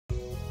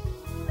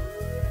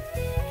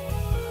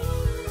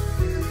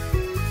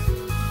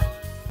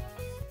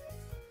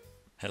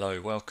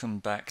Hello, welcome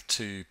back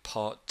to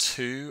part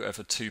 2 of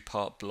a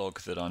two-part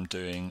blog that I'm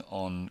doing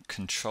on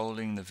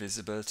controlling the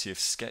visibility of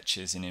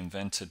sketches in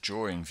Inventor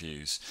drawing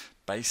views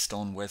based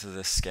on whether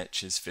the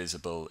sketch is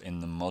visible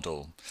in the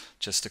model.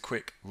 Just a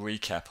quick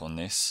recap on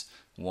this.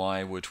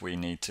 Why would we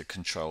need to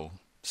control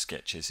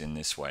sketches in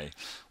this way?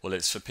 Well,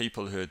 it's for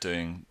people who are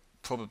doing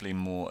probably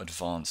more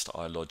advanced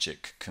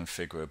iLogic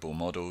configurable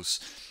models.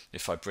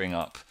 If I bring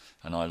up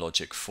an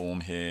iLogic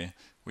form here,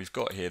 we've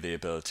got here the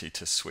ability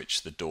to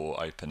switch the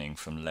door opening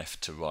from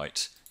left to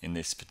right in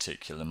this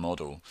particular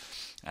model,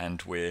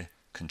 and we're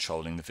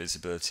controlling the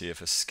visibility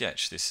of a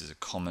sketch. This is a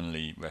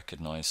commonly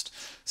recognized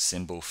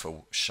symbol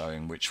for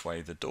showing which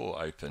way the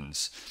door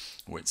opens.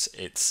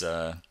 It's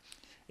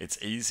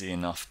easy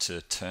enough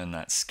to turn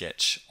that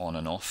sketch on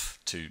and off,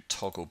 to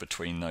toggle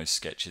between those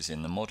sketches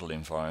in the model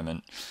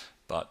environment,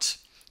 but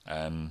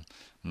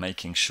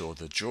making sure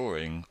the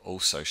drawing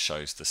also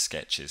shows the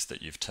sketches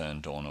that you've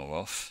turned on or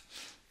off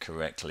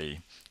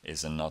correctly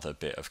is another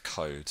bit of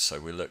code.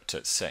 So we looked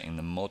at setting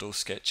the model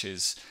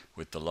sketches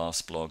with the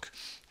last blog,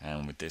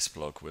 and with this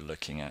blog we're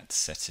looking at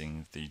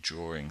setting the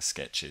drawing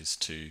sketches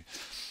to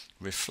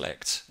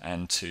reflect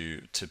and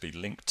to be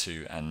linked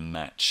to and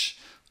match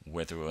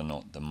whether or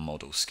not the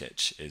model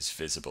sketch is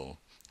visible.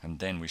 And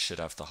then we should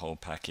have the whole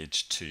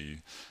package to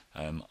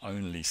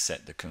only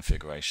set the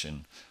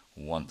configuration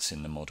once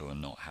in the model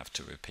and not have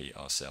to repeat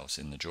ourselves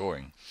in the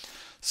drawing.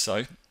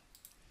 So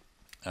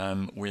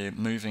we're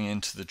moving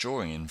into the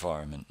drawing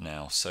environment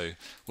now, so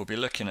we'll be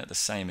looking at the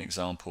same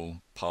example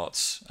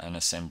parts and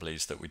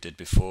assemblies that we did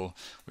before.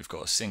 We've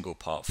got a single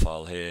part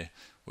file here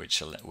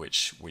which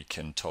we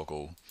can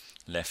toggle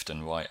left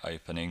and right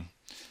opening,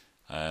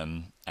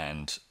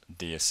 and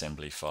the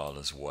assembly file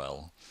as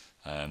well.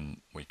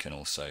 We can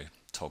also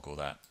toggle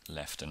that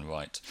left and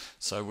right.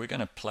 So we're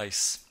going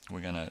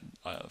to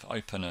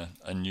open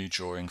a new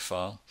drawing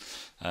file,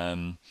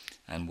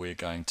 and we're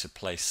going to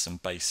place some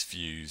base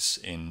views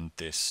in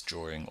this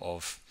drawing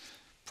of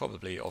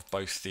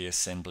both the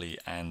assembly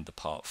and the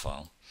part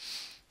file.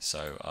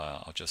 So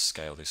I'll just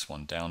scale this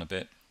one down a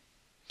bit.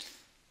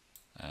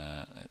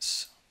 I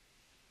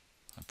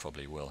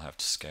probably will have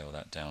to scale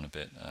that down a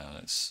bit.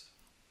 Let's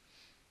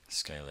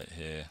scale it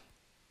here.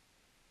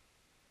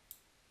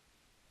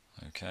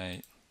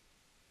 Okay.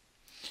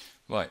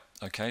 Right,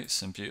 okay,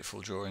 some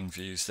beautiful drawing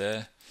views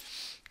there,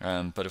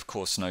 but of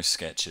course no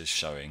sketches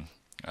showing.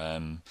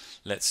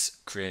 Let's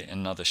create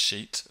another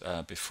sheet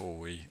before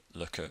we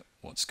look at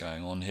what's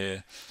going on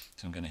here.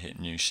 So I'm going to hit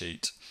new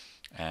sheet,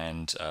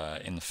 and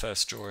in the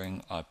first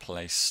drawing I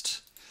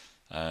placed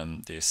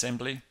the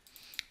assembly.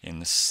 In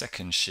the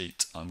second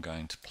sheet I'm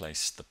going to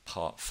place the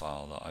part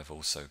file that I've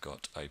also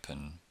got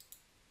open.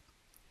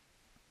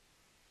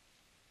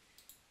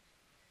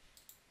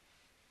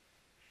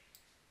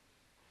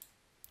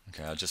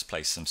 Okay, I'll just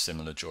place some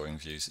similar drawing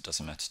views. It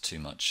doesn't matter too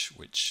much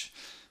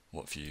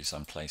what views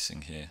I'm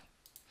placing here.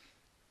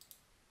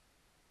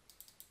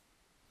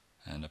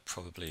 And I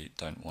probably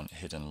don't want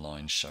hidden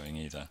lines showing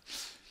either.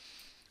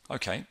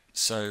 Okay,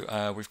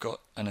 so we've got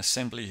an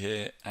assembly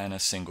here and a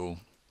single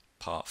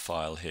part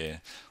file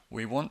here.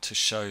 We want to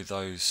show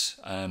those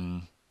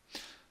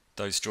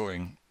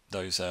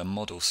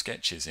model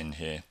sketches in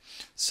here.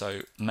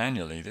 So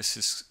manually this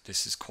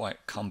is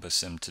quite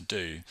cumbersome to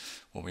do.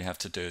 What we have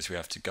to do is we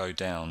have to go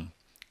down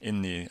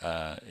in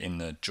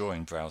the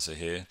drawing browser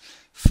here,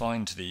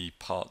 find the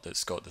part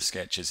that's got the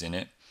sketches in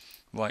it,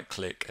 right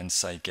click and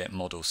say get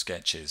model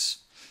sketches,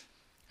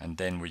 and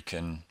then we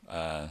can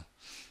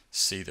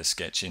see the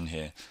sketch in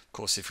here. Of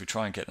course, if we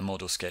try and get the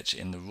model sketch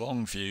in the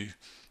wrong view,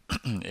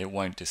 it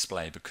won't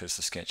display because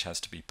the sketch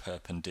has to be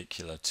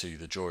perpendicular to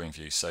the drawing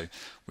view. So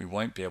we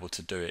won't be able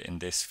to do it in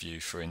this view,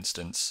 for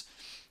instance.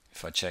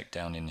 If I check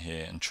down in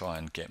here and try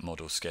and get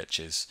model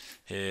sketches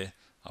here,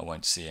 I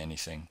won't see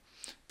anything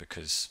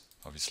because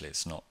obviously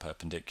it's not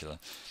perpendicular.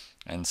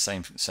 And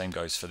same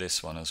goes for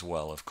this one as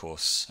well, of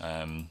course.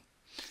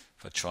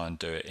 If I try and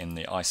do it in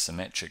the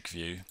isometric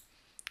view,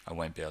 I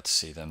won't be able to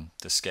see them.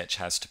 The sketch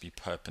has to be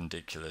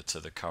perpendicular to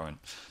the current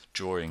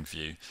drawing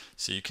view.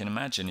 So you can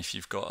imagine if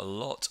you've got a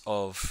lot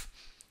of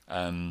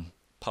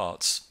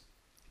parts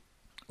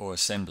or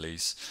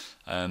assemblies,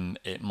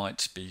 it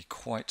might be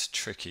quite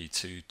tricky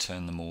to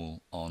turn them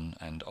all on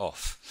and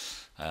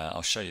off.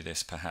 I'll show you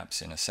this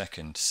perhaps in a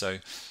second. So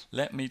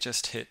let me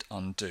just hit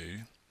undo.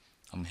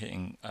 I'm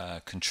hitting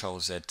Control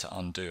Z to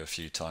undo a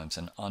few times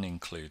and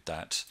uninclude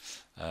that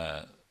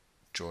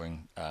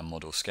drawing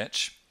model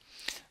sketch.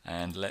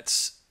 And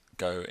let's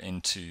go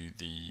into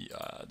the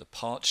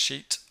part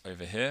sheet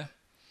over here.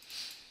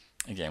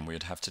 Again,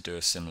 we'd have to do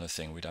a similar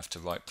thing. We'd have to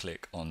right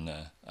click on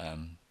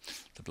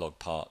the blog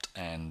part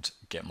and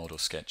get model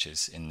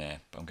sketches in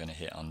there. But I'm going to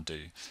hit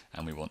undo,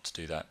 and we want to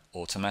do that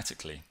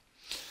automatically.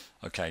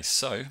 Okay,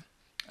 so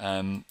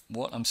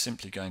what I'm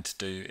simply going to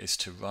do is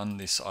to run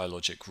this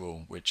iLogic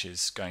rule, which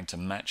is going to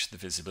match the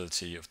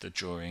visibility of the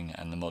drawing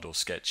and the model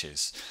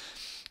sketches.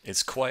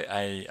 It's quite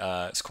a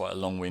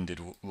long-winded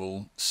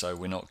rule, so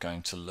we're not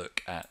going to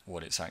look at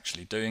what it's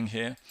actually doing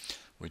here.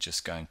 we're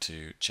just going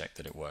to check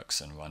that it works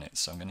and run it.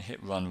 So I'm going to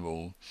hit run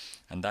rule,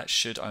 and that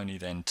should only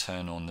then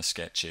turn on the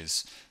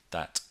sketches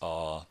that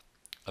are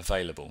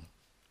available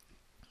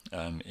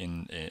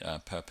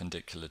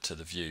perpendicular to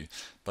the view,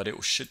 but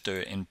it should do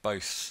it in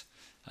both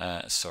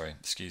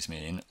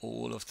in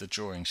all of the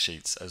drawing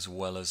sheets as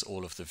well as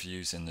all of the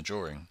views in the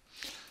drawing.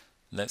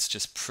 Let's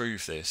just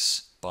prove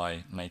this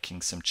by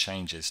making some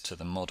changes to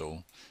the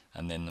model,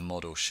 and then the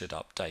model should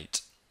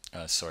update.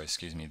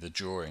 The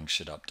drawing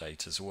should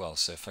update as well.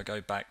 So if I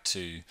go back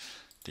to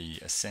the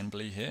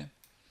assembly here,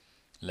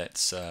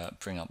 let's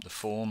bring up the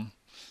form.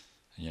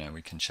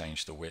 We can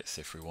change the width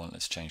if we want.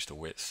 Let's change the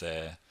width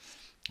there,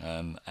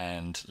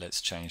 and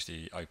let's change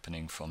the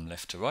opening from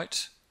left to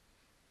right.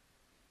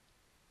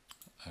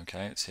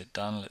 Okay, let's hit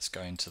done. Let's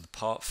go into the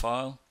part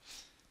file.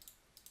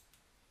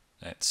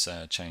 Let's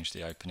change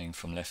the opening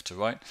from left to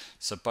right.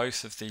 So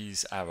both of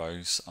these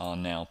arrows are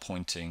now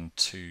pointing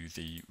to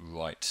the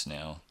right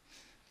now.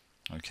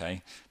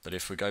 Okay, but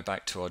if we go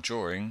back to our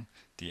drawing,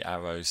 the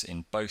arrows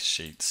in both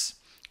sheets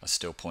are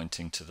still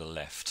pointing to the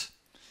left.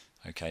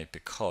 Okay,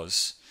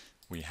 because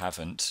we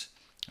haven't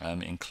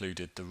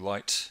included the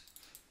right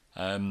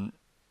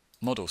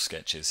model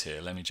sketches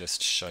here. Let me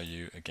just show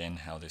you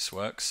again how this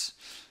works.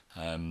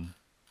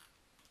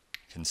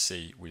 You can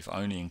see we've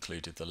only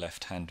included the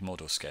left-hand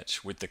model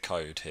sketch with the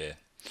code here.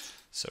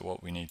 So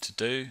what we need to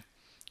do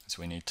is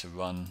we need to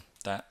run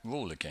that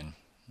rule again,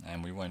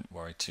 and we won't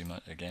worry too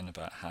much again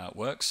about how it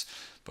works,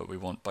 but we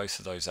want both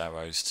of those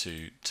arrows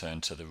to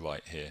turn to the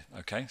right here.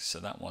 Okay, so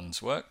that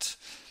one's worked,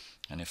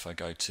 and if I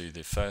go to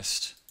the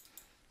first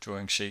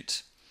drawing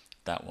sheet,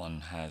 that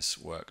one has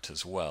worked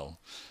as well.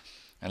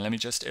 And let me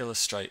just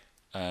illustrate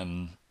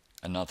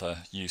another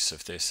use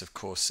of this. Of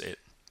course,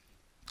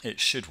 it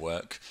should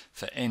work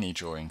for any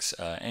drawings,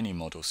 any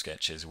model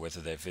sketches, whether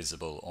they're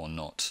visible or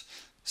not.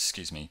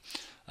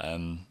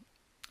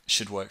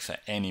 Should work for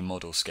any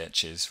model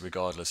sketches,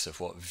 regardless of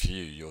what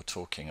view you're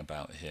talking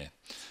about here.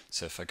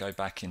 So if I go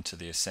back into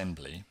the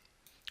assembly,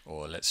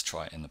 or let's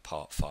try it in the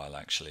part file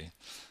actually.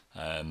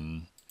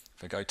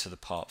 If I go to the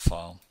part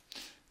file,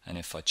 and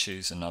if I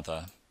choose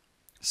another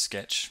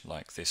sketch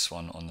like this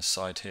one on the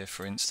side here,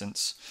 for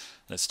instance,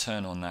 let's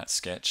turn on that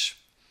sketch.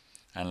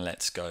 And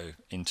let's go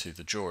into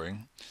the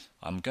drawing.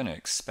 I'm going to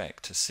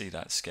expect to see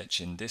that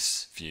sketch in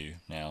this view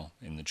now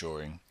in the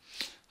drawing,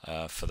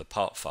 for the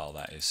part file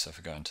that is. So if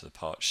I go into the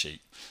part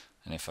sheet,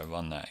 and if I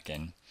run that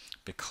again,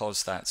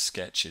 because that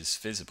sketch is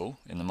visible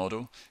in the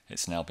model,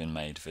 it's now been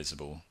made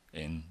visible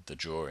in the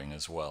drawing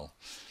as well.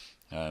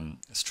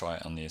 Let's try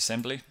it on the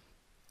assembly.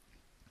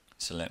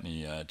 So let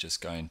me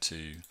just go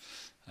into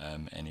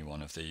any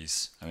one of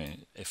these. I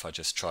mean, if I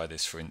just try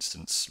this for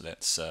instance,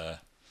 let's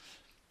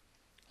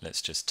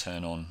just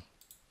turn on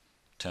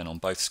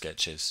both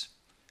sketches,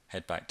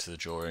 head back to the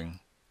drawing,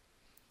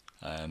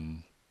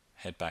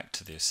 head back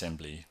to the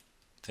assembly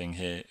thing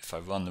here. If I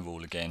run the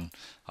rule again,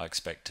 I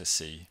expect to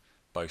see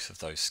both of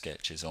those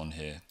sketches on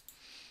here.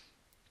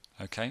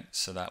 Okay,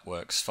 so that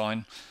works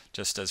fine.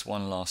 Just as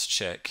one last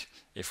check,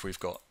 if we've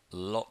got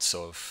lots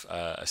of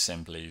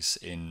assemblies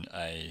in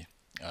a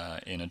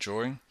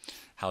drawing,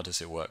 how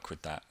does it work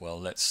with that? Well,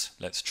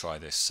 let's try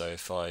this. So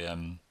if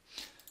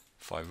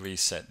I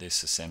reset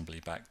this assembly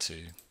back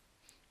to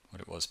what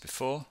it was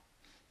before,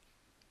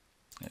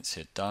 let's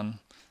hit done.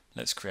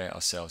 Let's create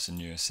ourselves a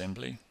new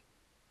assembly,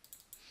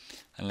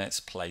 and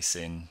let's place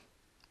in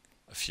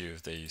a few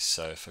of these.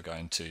 So if we're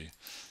going to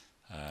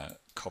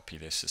copy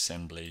this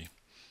assembly,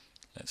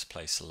 let's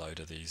place a load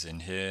of these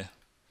in here.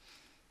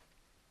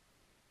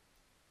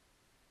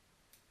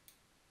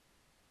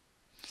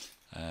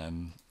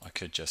 I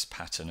could just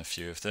pattern a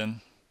few of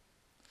them.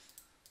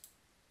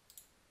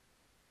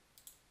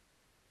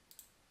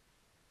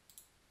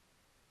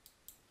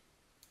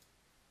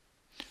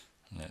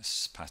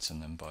 Let's pattern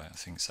them by, I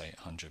think it's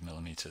 800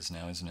 millimeters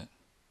now, isn't it?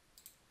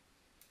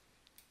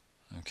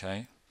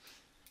 Okay,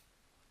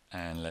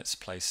 and let's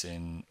place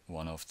in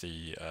one of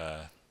the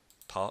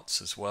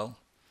parts as well.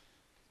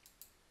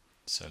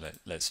 So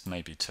let's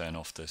maybe turn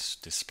off this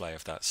display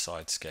of that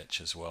side sketch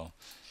as well.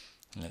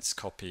 And let's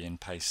copy and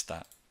paste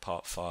that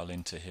part file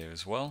into here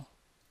as well.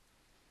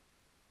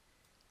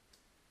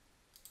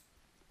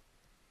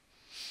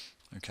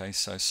 Okay,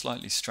 so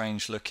slightly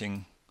strange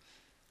looking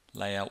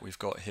layout we've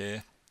got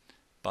here,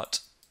 but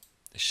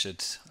this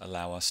should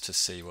allow us to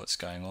see what's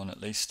going on at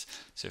least.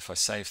 So if I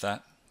save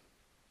that,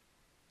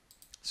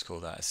 let's call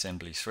that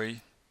assembly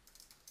 3.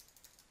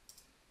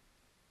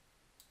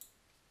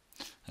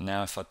 And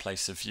now if I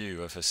place a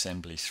view of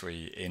assembly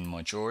 3 in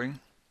my drawing,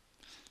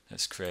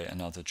 let's create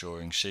another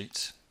drawing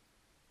sheet.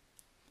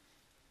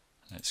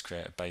 Let's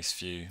create a base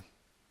view.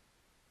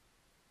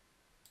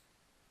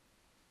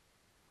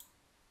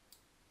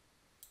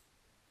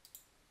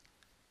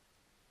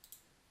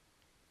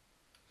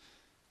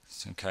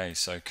 Okay,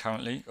 so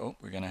currently,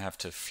 we're going to have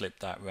to flip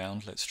that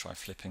round. Let's try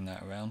flipping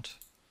that around.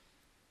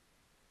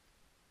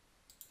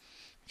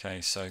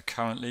 Okay, so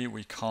currently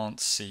we can't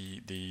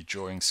see the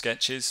drawing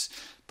sketches,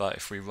 but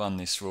if we run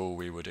this rule,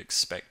 we would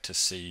expect to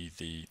see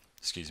the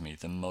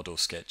the model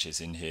sketches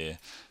in here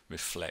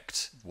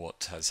reflect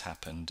what has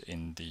happened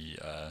in the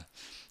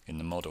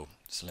model.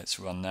 So let's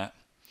run that,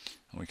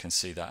 and we can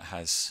see that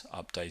has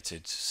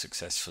updated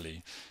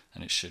successfully,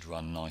 and it should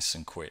run nice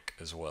and quick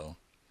as well.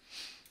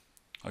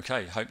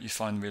 Okay, hope you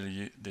find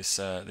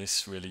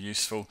this really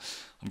useful.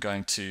 I'm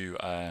going to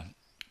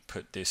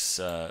put this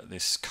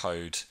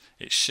code.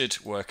 It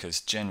should work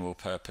as general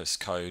purpose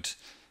code,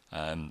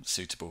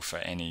 suitable for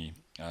any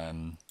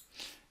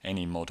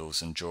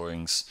models and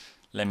drawings.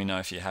 Let me know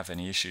if you have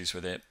any issues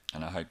with it,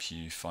 and I hope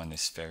you find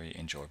this very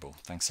enjoyable.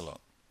 Thanks a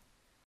lot.